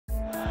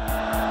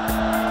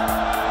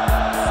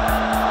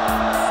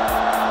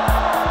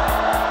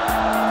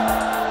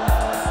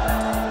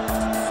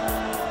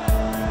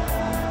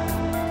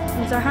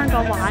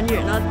啦，玩完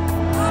啦。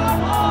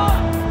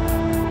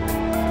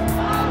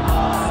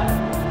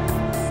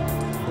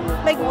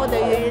逼我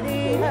哋啲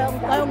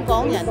香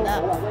港人啊，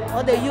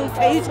我哋要企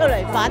出嚟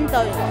反對。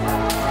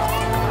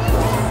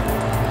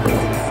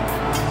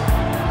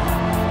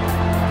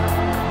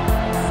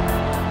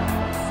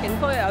警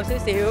方有少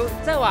少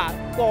即係話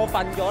過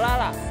分咗啦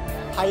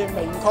嗱，係明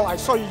確係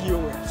需要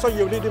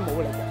呢啲武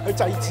力去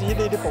制止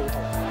呢啲暴徒。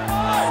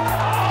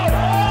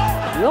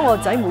如果我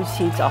仔每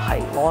次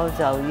我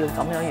就要咁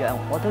樣，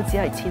我都只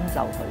係遷就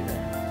佢嘅，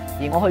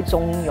而我去縱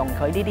容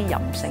佢呢啲任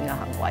性嘅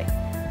行為，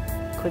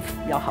佢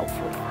有後悔。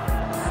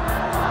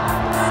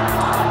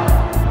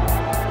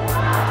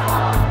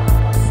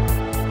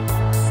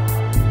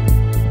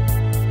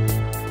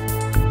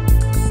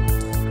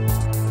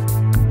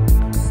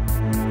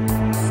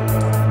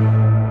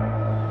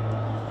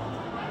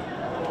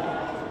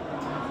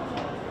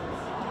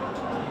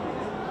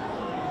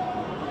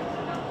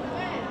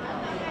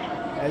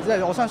即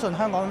係我相信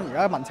香港而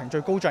家民情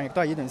最高漲，亦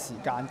都係呢段時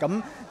間。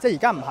咁即係而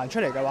家唔行出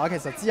嚟嘅話，其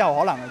實之後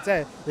可能即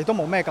係亦都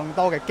冇咩更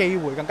多嘅機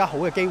會，更加好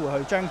嘅機會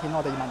去彰顯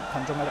我哋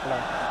群眾嘅力量。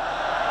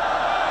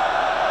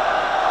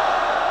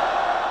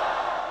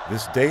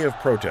This day of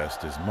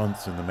protest is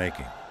months in the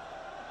making.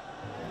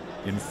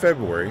 In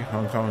February,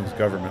 Hong Kong's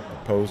government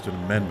proposed an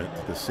amendment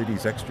to the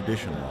city's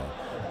extradition law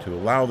to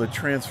allow the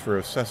transfer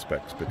of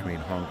suspects between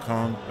Hong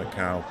Kong,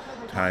 Macau,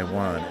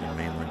 Taiwan, and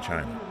mainland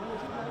China.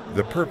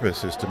 The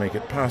purpose is to make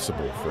it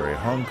possible for a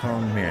Hong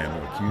Kong man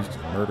accused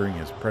of murdering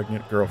his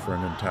pregnant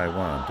girlfriend in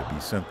Taiwan to be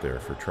sent there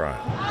for trial.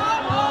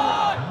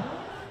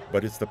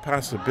 But it's the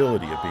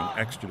possibility of being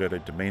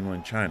extradited to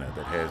mainland China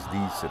that has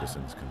these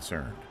citizens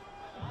concerned.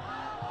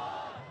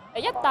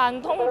 一旦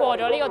通過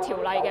咗呢個條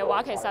例嘅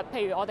話，其實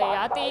譬如我哋有一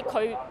啲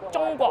佢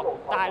中國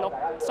大陸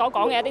所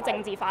講嘅一啲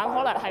政治犯，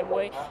可能係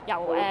會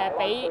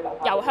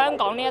由香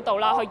港呢一度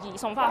啦，去移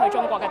送翻去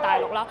中國嘅大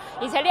陸啦，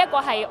而且呢一個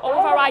係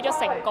override 咗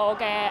成個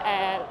嘅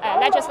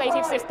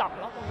legislative system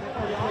咯。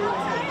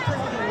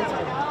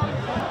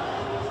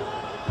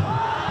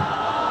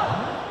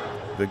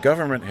The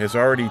government has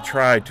already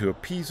tried to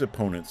appease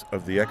opponents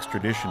of the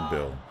extradition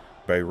bill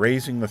by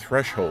raising the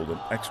threshold of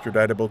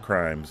extraditable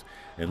crimes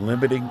and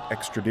limiting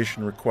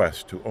extradition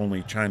requests to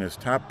only China's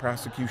top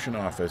prosecution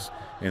office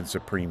and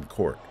Supreme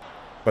Court.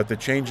 But the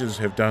changes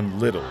have done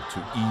little to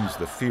ease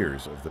the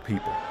fears of the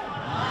people.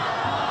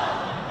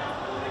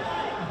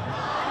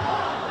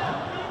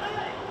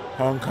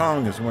 Hong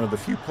Kong is one of the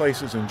few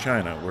places in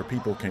China where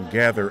people can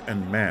gather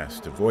en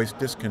masse to voice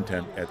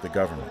discontent at the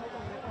government.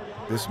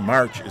 This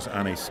march is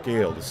on a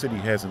scale the city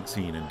hasn't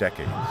seen in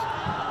decades.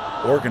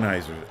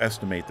 Organizers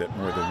estimate that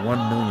more than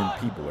 1 million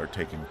people are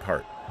taking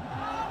part.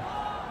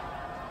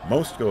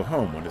 Most go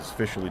home when it's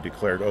officially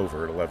declared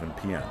over at 11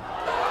 p.m.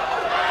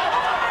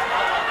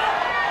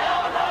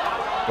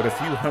 But a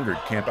few hundred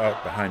camp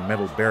out behind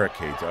metal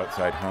barricades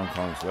outside Hong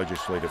Kong's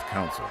Legislative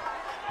Council.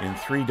 In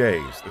 3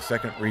 days, the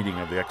second reading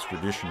of the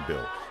extradition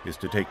bill is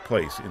to take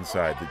place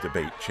inside the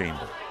debate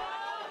chamber.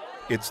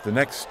 It's the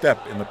next step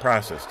in the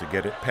process to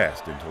get it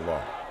passed into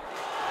law.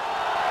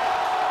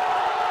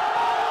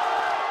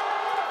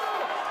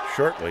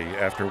 Shortly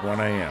after 1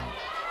 a.m.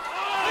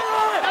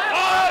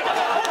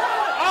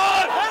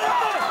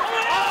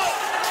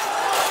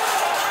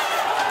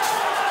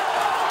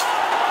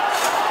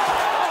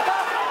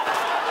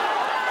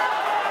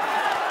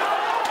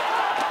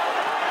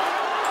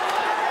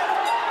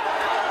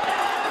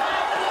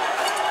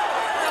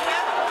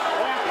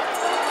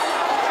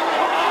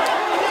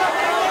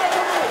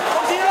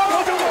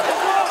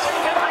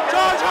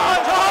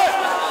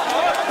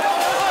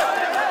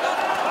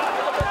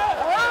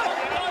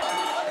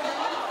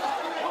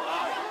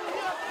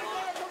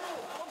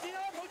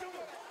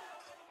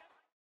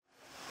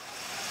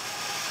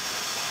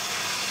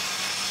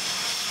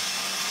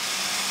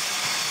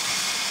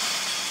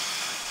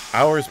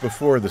 ，Hours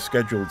before the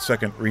scheduled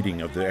second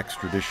reading of the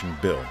extradition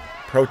bill,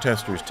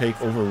 protesters take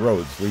over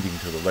roads leading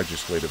to the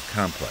legislative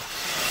complex.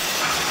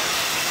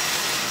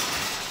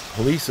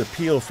 Police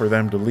appeal for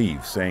them to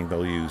leave, saying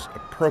they'll use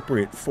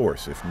appropriate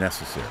force if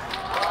necessary.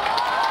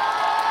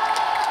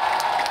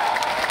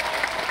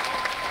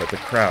 But the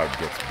crowd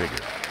gets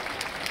bigger.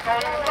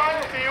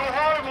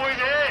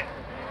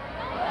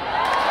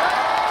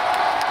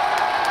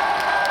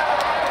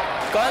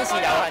 嗰陣時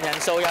遊行人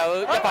數有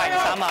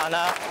103萬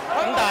啦，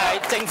咁但係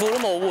政府都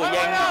冇回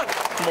應，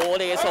冇我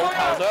哋嘅訴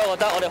求，所以我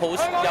覺得我哋好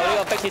有呢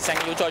個迫切性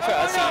要再出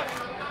嚟一次。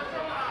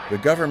The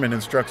government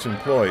instructs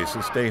employees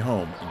to stay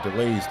home and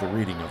delays the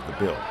reading of the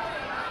bill,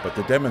 but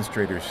the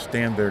demonstrators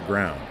stand their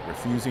ground,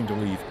 refusing to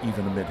leave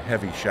even amid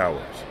heavy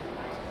showers.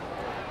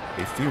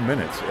 A few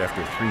minutes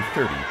after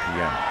 3:30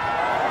 p.m.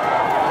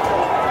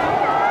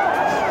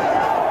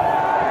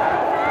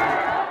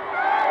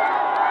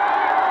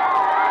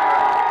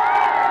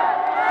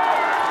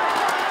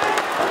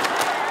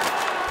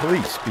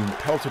 Police being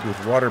pelted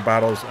with water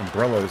bottles,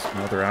 umbrellas, and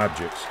other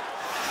objects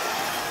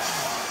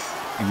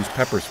use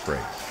pepper spray,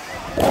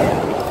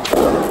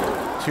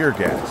 tear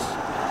gas,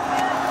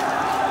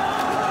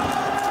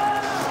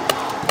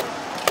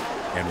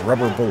 and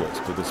rubber bullets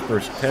to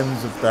disperse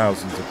tens of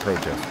thousands of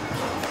protesters.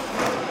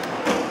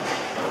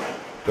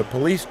 The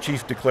police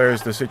chief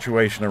declares the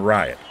situation a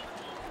riot.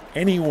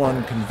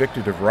 Anyone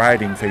convicted of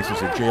rioting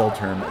faces a jail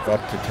term of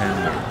up to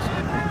 10 years.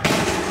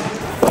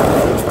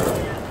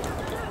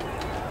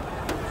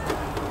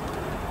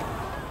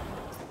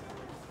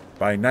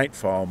 By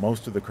nightfall,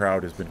 most of the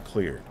crowd has been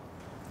cleared.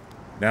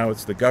 Now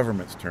it's the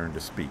government's turn to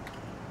speak.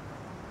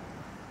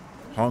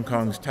 Hong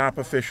Kong's top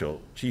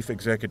official, Chief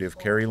Executive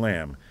Carrie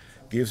Lam,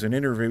 gives an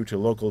interview to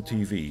local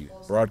TV,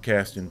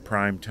 broadcast in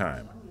prime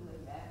time.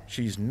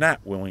 She's not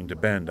willing to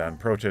bend on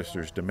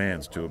protesters'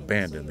 demands to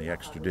abandon the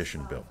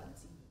extradition bill.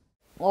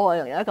 我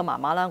有一個媽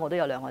媽啦，我都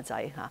有兩個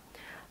仔嚇。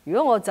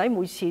如果我仔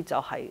每次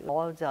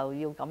我就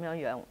要咁樣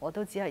樣，我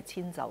都只係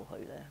遷就佢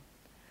咧。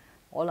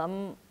我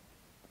諗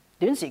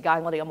短時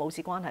間我哋嘅母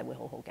子關係會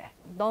好好嘅。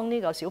當呢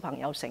個小朋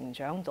友成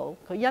長到，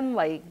佢因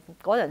為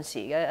嗰陣時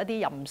嘅一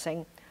啲任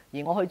性，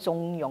而我去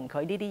縱容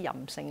佢呢啲任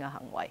性嘅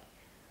行為，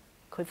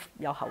佢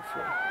有後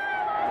悔。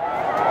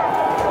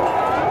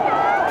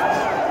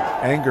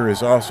Anger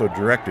is also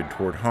directed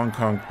toward Hong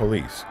Kong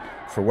police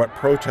for what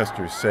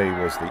protesters say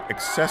was the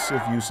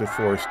excessive use of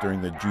force during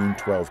the June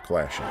 12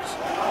 clashes.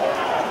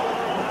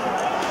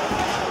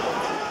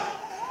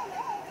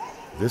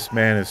 This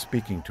man is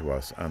speaking to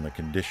us on the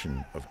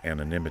condition of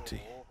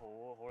anonymity.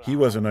 He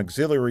was an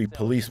auxiliary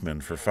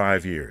policeman for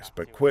 5 years,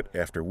 but quit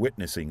after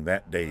witnessing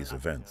that day's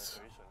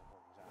events.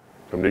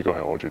 咁呢個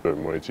係我絕對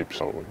唔可以接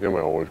受，因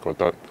為我覺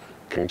得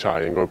警察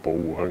係應該保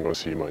護香港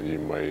市民，而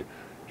唔係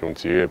用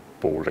自己嘅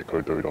暴力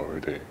去對待佢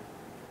哋。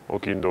我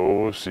見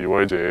到示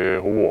威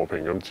者好和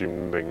平咁佔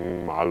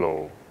領馬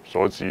路，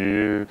阻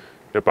止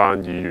一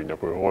班議員入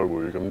去開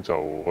會，咁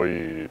就可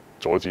以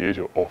阻止呢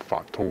條惡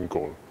法通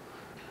過。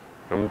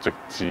咁直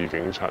至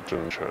警察進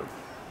場，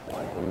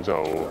咁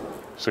就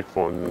釋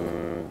放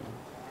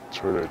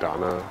催淚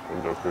彈啦，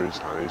咁就驅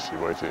散啲示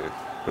威者，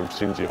咁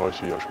先至開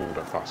始有衝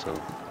突發生。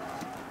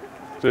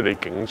即係你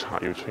警察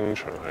要清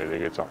場係你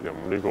嘅責任，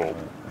呢個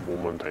冇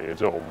問題嘅，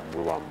即係我唔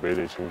會話唔俾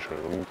你清場，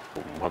咁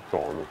唔恰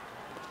當咯。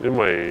因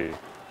為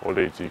我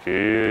哋自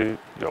己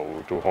由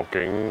做學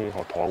警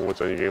學堂嗰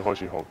陣已經開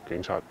始學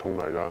警察通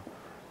例啦。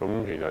咁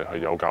其實係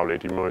有教你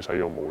點樣去使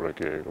用武力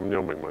嘅，咁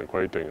有明文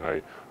規定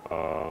係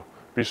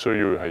必須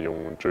要係用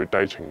最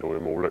低程度嘅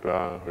武力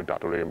啦，去達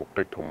到你嘅目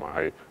的，同埋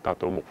係達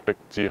到目的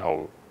之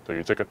後就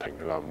要即刻停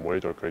㗎啦，唔可以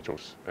再繼續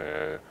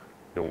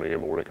用你嘅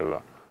武力㗎啦。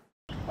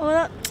我覺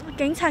得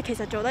警察其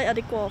實做得有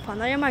啲過分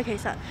啦，因為其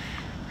實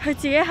佢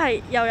自己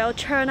係又有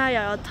槍啦，又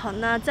有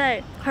盾啦，即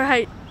係佢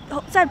係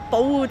即係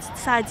保護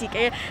晒自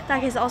己。但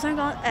係其實我想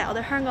講我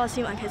哋香港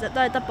市民其實都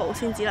係得保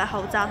鮮紙啦、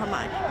口罩同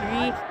埋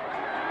雨衣。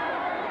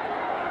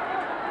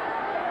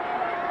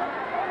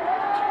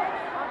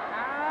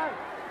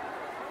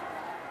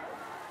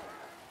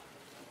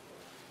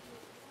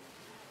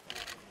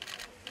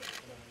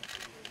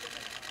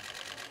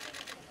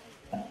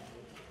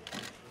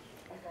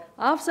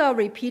After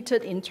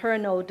repeated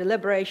internal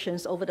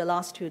deliberations over the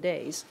last 2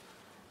 days,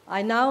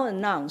 I now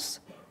announce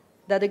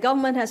that the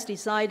government has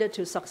decided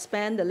to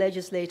suspend the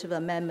legislative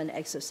amendment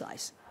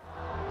exercise.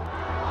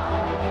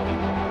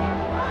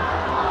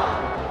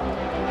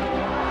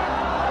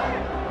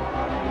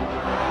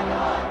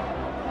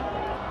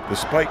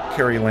 Despite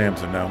Carrie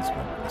Lam's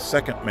announcement, a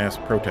second mass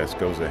protest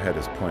goes ahead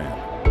as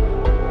planned.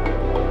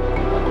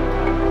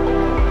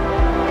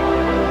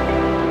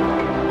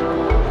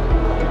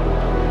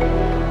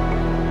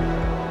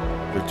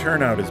 The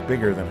turnout is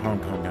bigger than Hong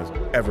Kong has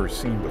ever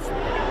seen before.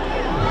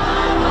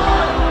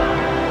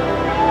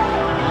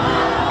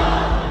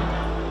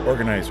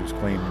 Organizers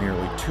claim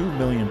nearly 2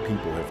 million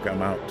people have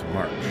come out to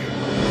march.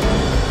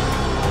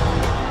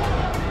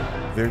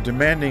 They're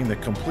demanding the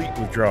complete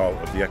withdrawal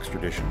of the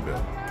extradition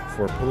bill,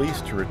 for police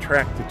to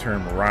retract the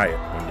term riot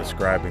when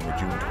describing the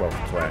June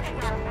 12th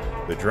clashes,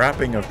 the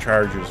dropping of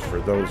charges for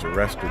those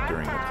arrested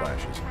during the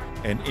clashes,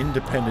 an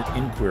independent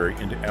inquiry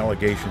into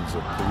allegations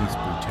of police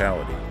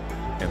brutality,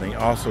 and they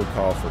also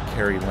call for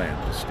Carrie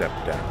Lam to step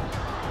down.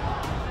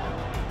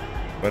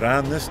 But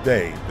on this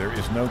day, there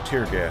is no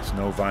tear gas,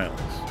 no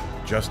violence,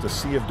 just a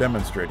sea of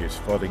demonstrators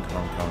flooding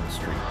Hong Kong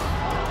streets.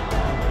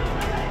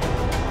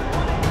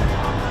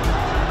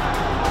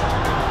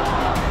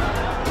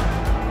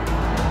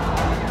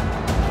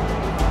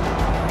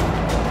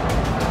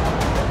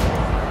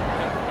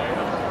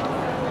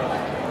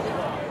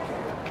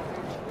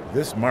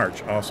 This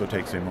march also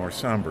takes a more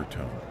somber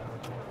tone.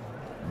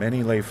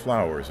 Many lay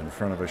flowers in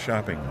front of a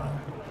shopping mall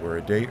where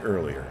a day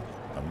earlier,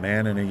 a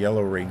man in a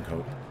yellow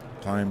raincoat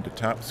climbed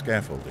atop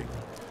scaffolding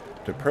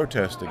to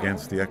protest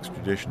against the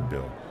extradition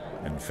bill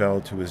and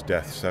fell to his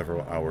death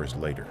several hours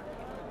later.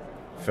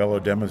 Fellow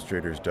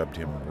demonstrators dubbed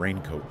him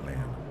Raincoat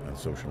Man on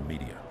social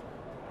media.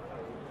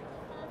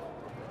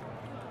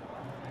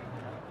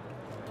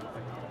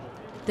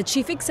 The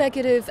chief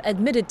executive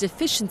admitted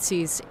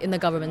deficiencies in the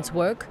government's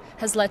work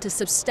has led to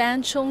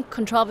substantial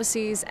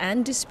controversies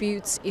and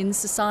disputes in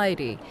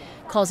society,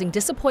 causing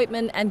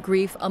disappointment and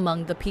grief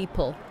among the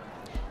people.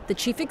 The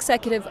chief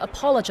executive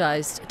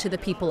apologized to the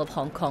people of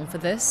Hong Kong for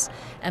this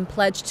and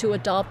pledged to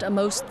adopt a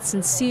most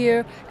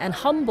sincere and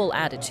humble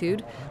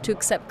attitude to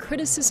accept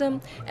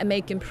criticism and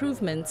make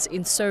improvements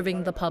in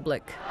serving the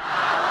public.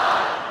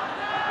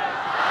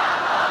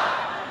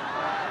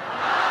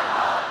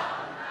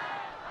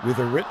 With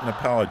a written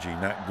apology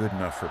not good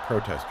enough for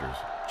protesters,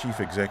 Chief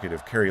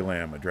Executive Carrie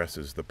Lam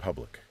addresses the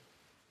public.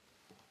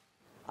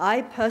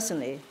 I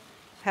personally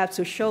have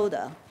to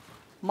shoulder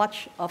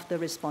much of the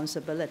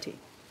responsibility.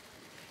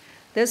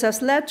 This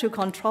has led to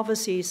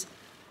controversies,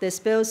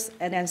 disputes,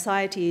 and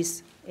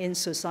anxieties in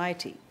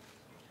society.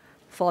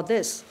 For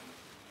this,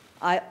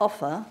 I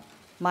offer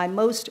my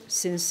most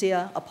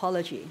sincere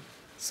apology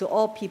to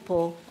all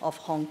people of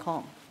Hong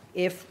Kong.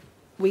 If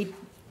we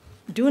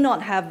do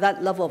not have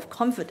that level of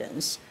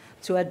confidence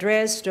to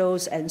address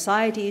those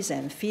anxieties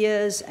and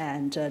fears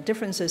and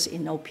differences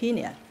in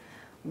opinion,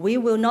 we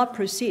will not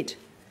proceed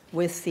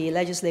with the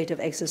legislative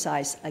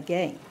exercise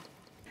again.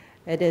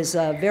 It is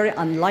very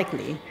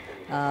unlikely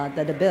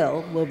that the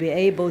bill will be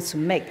able to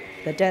make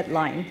the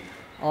deadline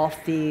of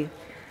the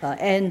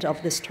end of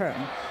this term.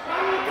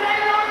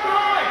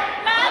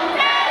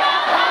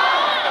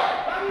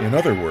 In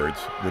other words,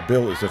 the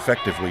bill is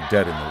effectively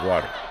dead in the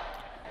water.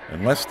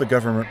 Unless the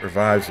government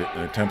revives it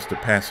and attempts to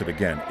pass it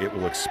again, it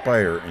will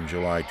expire in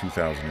July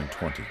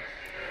 2020.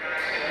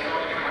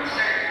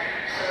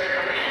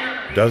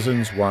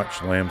 Dozens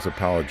watched Lam's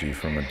apology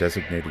from a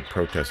designated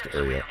protest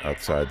area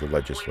outside the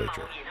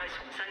legislature.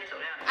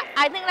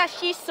 I think that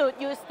she should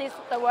use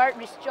the word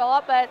withdraw,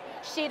 but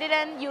she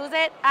didn't use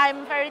it.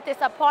 I'm very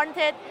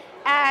disappointed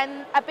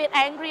and a bit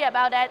angry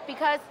about that,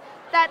 because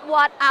that's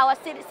what our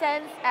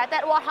citizens,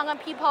 that's what Hong Kong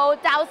people,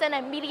 thousands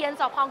and millions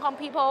of Hong Kong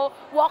people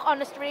walk on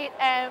the street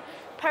and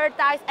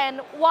paradise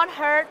and want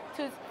her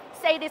to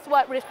say this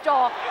word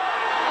withdraw.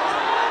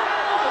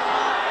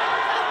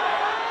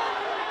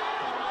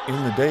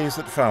 In the days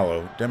that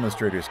follow,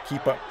 demonstrators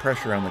keep up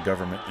pressure on the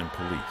government and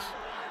police.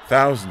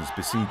 Thousands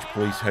besiege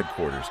police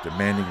headquarters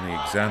demanding the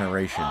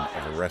exoneration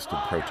of arrested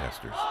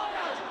protesters.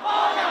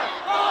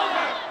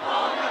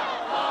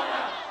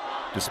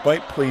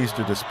 Despite pleas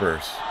to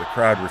disperse, the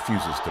crowd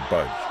refuses to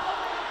budge.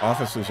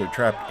 Officers are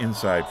trapped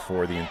inside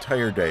for the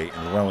entire day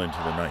and well into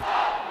the night.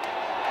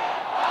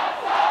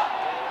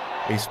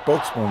 A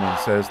spokeswoman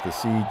says the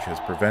siege has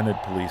prevented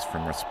police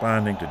from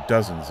responding to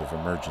dozens of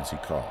emergency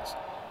calls.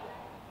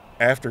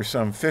 After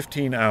some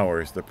 15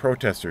 hours, the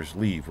protesters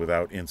leave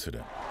without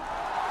incident.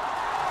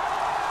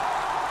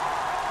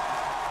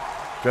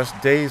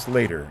 Just days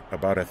later,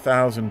 about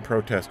 1,000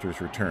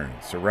 protesters return,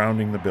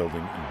 surrounding the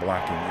building and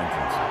blocking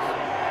entrances.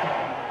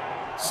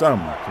 Some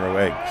throw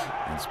eggs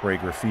and spray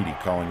graffiti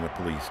calling the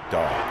police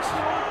dogs.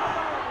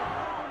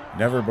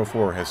 Never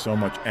before has so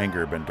much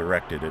anger been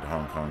directed at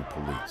Hong Kong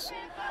police.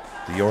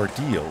 The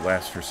ordeal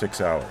lasts for 6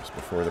 hours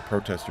before the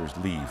protesters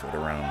leave at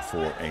around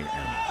 4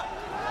 a.m.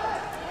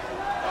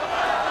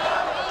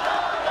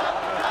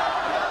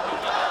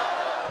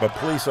 But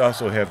police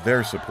also have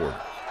their supporters,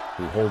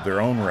 who hold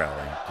their own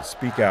rally to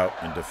speak out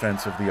in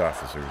defense of the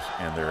officers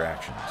and their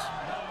actions.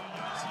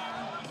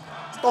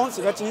 當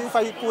時嘅指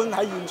揮官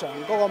喺現場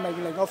嗰個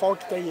命令個夥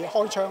計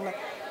開槍咧，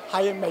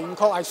係明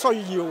確係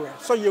需要嘅，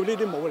需要呢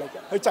啲武力嘅，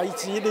去制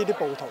止呢啲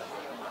暴徒。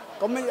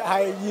咁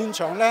係現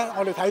場咧，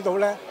我哋睇到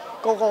咧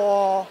嗰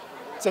個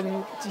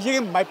已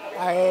經唔係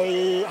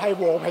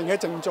和平嘅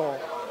靜坐，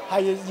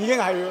係已經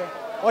係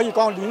可以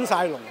講亂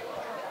晒龍。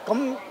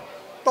咁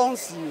當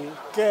時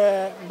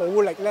嘅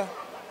武力咧，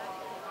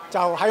就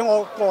喺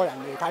我個人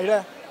嚟睇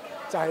咧，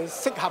就係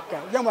適合嘅，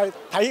因為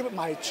睇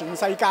埋全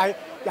世界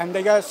人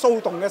哋嘅騷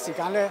動嘅時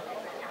間咧，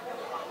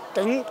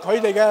佢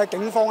哋嘅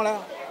警方咧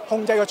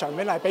控制嘅場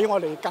面係比我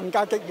哋更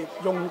加激烈，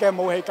用嘅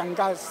武器更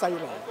加犀利。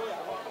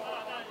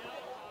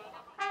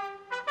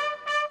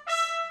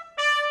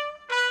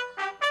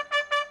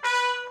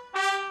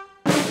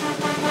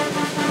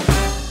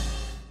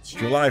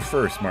July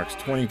 1st marks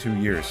 22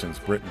 years since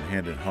Britain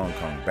handed Hong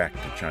Kong back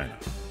to China.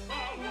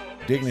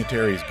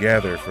 Dignitaries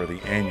gather for the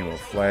annual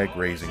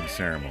flag-raising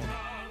ceremony.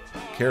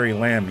 Carrie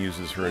Lam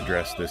uses her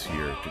address this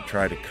year to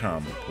try to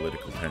calm the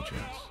political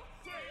tensions.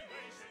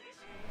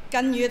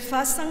 近月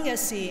發生嘅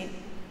事，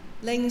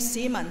令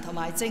市民同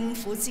埋政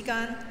府之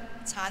間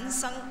產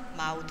生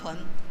矛盾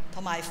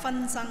同埋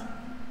紛爭，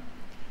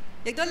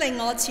亦都令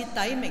我徹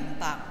底明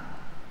白，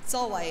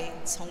作為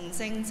從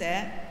政者，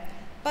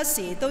不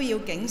時都要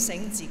警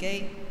醒自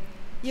己，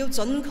要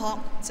準確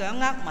掌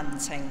握民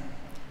情。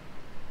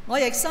我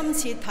亦深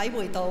切體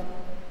會到，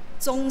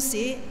縱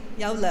使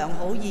有良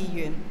好意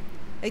願，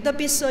亦都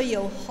必須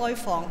要開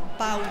放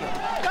包容。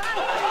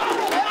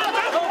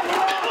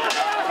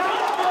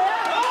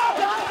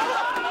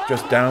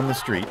Just down the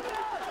street,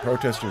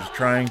 protesters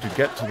trying to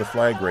get to the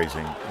flag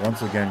raising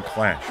once again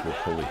clash with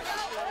police.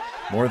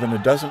 More than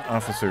a dozen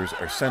officers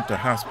are sent to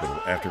hospital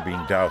after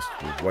being doused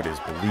with what is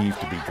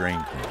believed to be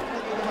drain cleaner.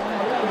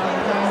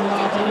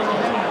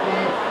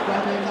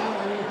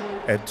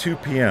 At 2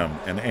 p.m.,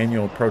 an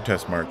annual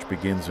protest march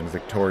begins in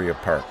Victoria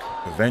Park,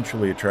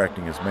 eventually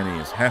attracting as many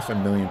as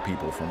 500,000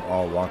 people from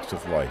all walks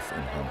of life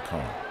in Hong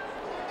Kong.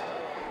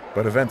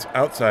 But events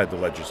outside the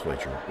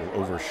legislature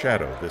will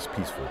overshadow this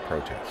peaceful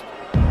protest.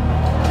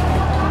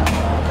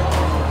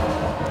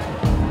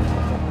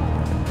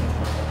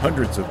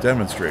 Hundreds of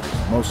demonstrators,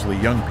 mostly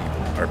young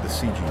people, are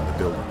besieging the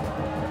building.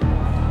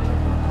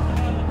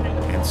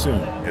 And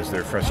soon, as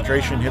their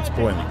frustration hits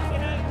boiling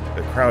point,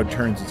 the crowd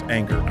turns its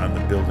anger on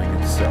the building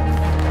itself.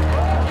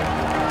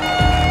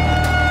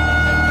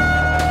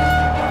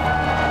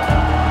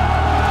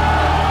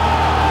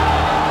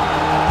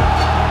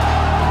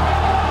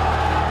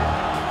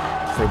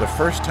 For the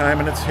first time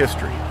in its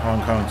history,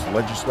 Hong Kong's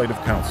Legislative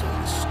Council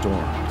is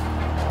stormed.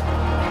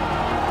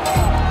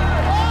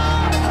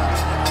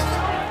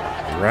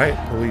 The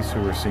riot police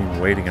who were seen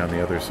waiting on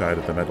the other side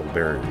of the metal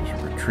barriers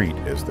retreat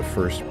as the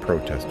first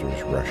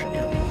protesters rush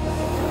in.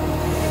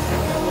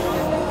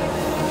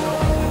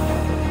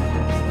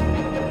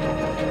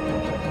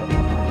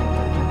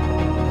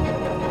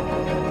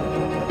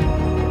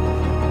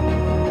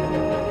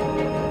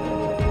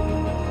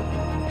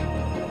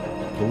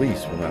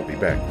 Police will not be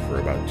back for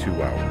about 2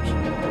 hours.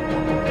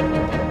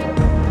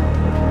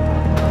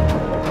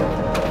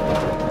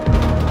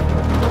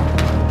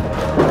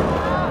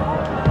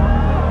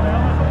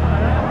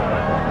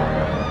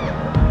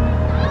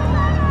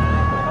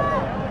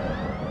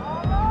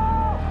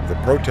 The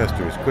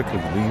protesters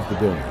quickly leave the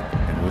building,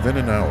 and within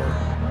an hour,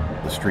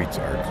 the streets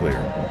are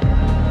clear.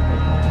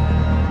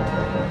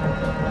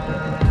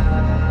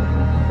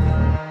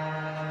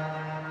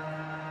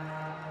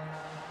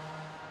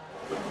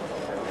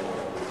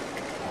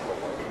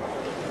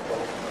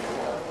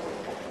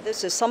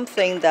 This is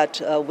something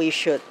that we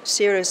should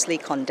seriously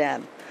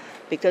condemn,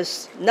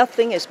 because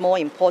nothing is more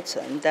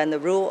important than the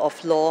rule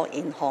of law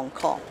in Hong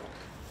Kong.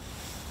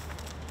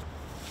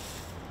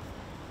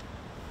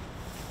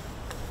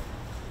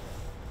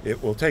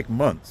 It will take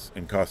months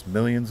and cost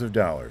millions of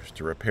dollars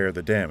to repair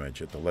the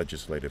damage at the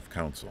Legislative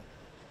Council.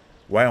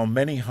 While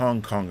many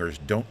Hong Kongers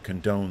don't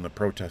condone the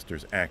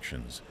protesters'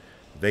 actions,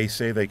 they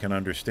say they can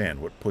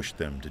understand what pushed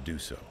them to do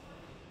so.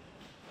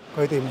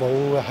 佢哋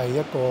冇係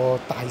一個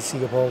大肆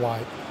嘅破壞，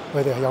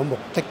佢哋係有目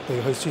的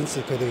地去宣泄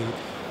佢哋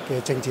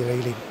嘅政治理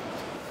念。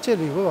即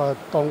係如果話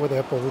當佢哋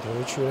係暴徒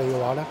去處理嘅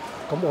話咧，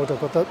咁我就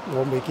覺得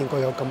我未見過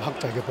有咁克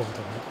制嘅暴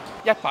徒。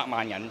100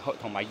萬人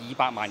同埋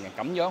200萬人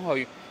咁樣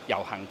去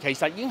遊行，其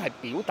實已經係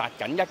表達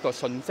緊一個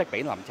訊息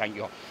俾林鄭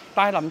月娥。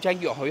但係林鄭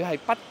月娥佢係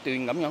不斷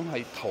咁樣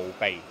去逃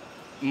避，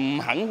唔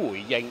肯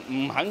回應，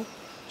唔肯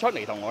出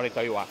嚟同我哋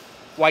對話。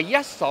唯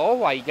一所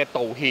謂嘅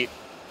道歉，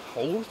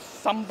好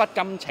心不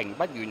甘情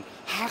不願，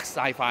黑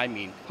晒塊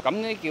面，咁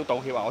呢叫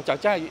道歉啊！我就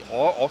真係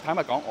我坦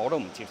白講，我都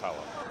唔接受啊。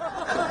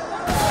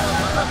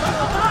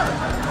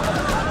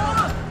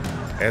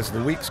As the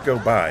weeks go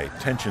by,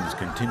 tensions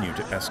continue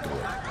to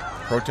escalate.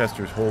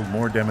 Protesters hold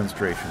more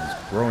demonstrations,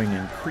 growing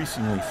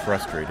increasingly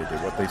frustrated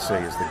at what they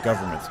say is the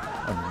government's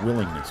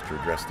unwillingness to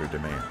address their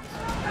demands.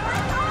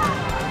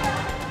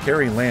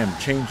 Carrie Lam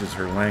changes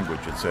her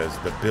language and says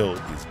the bill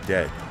is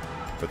dead,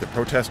 but the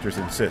protesters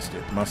insist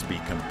it must be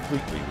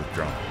completely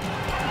withdrawn.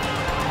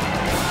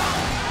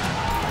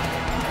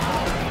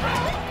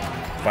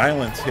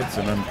 Violence hits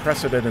an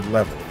unprecedented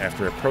level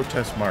after a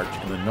protest march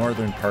in the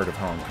northern part of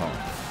Hong Kong,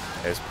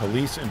 as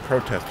police and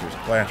protesters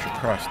clash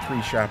across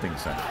 3 shopping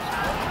centers.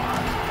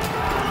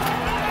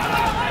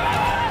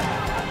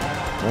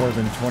 More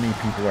than 20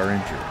 people are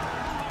injured.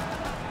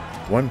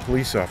 One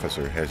police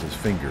officer has his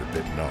finger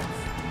bitten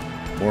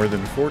off. More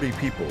than 40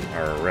 people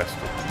are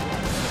arrested.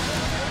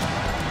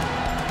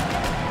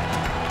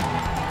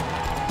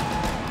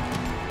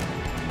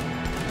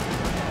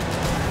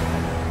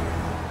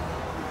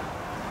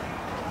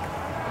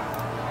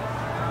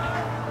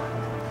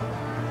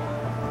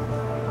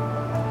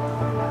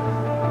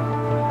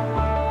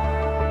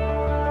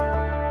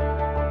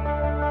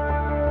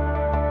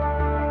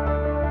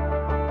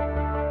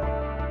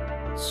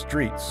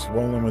 Streets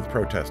swollen with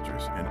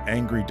protesters and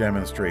angry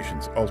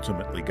demonstrations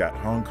ultimately got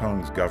Hong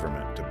Kong's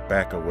government to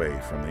back away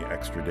from the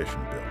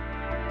extradition bill.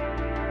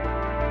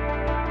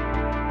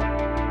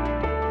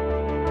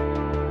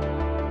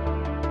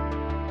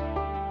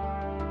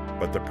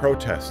 But the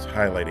protests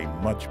highlight a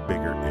much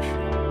bigger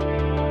issue.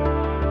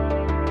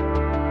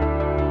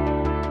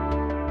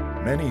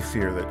 Many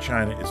fear that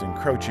China is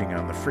encroaching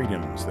on the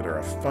freedoms that are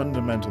a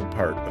fundamental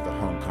part of the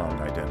Hong Kong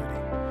identity.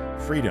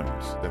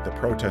 Freedoms that the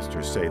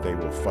protesters say they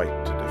will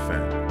fight to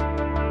defend.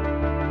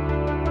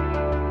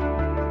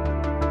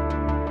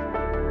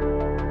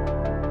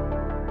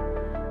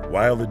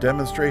 While the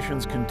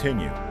demonstrations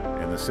continue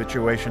and the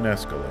situation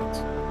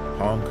escalates,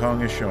 Hong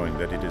Kong is showing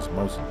that it is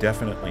most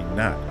definitely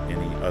not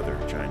any other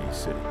Chinese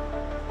city.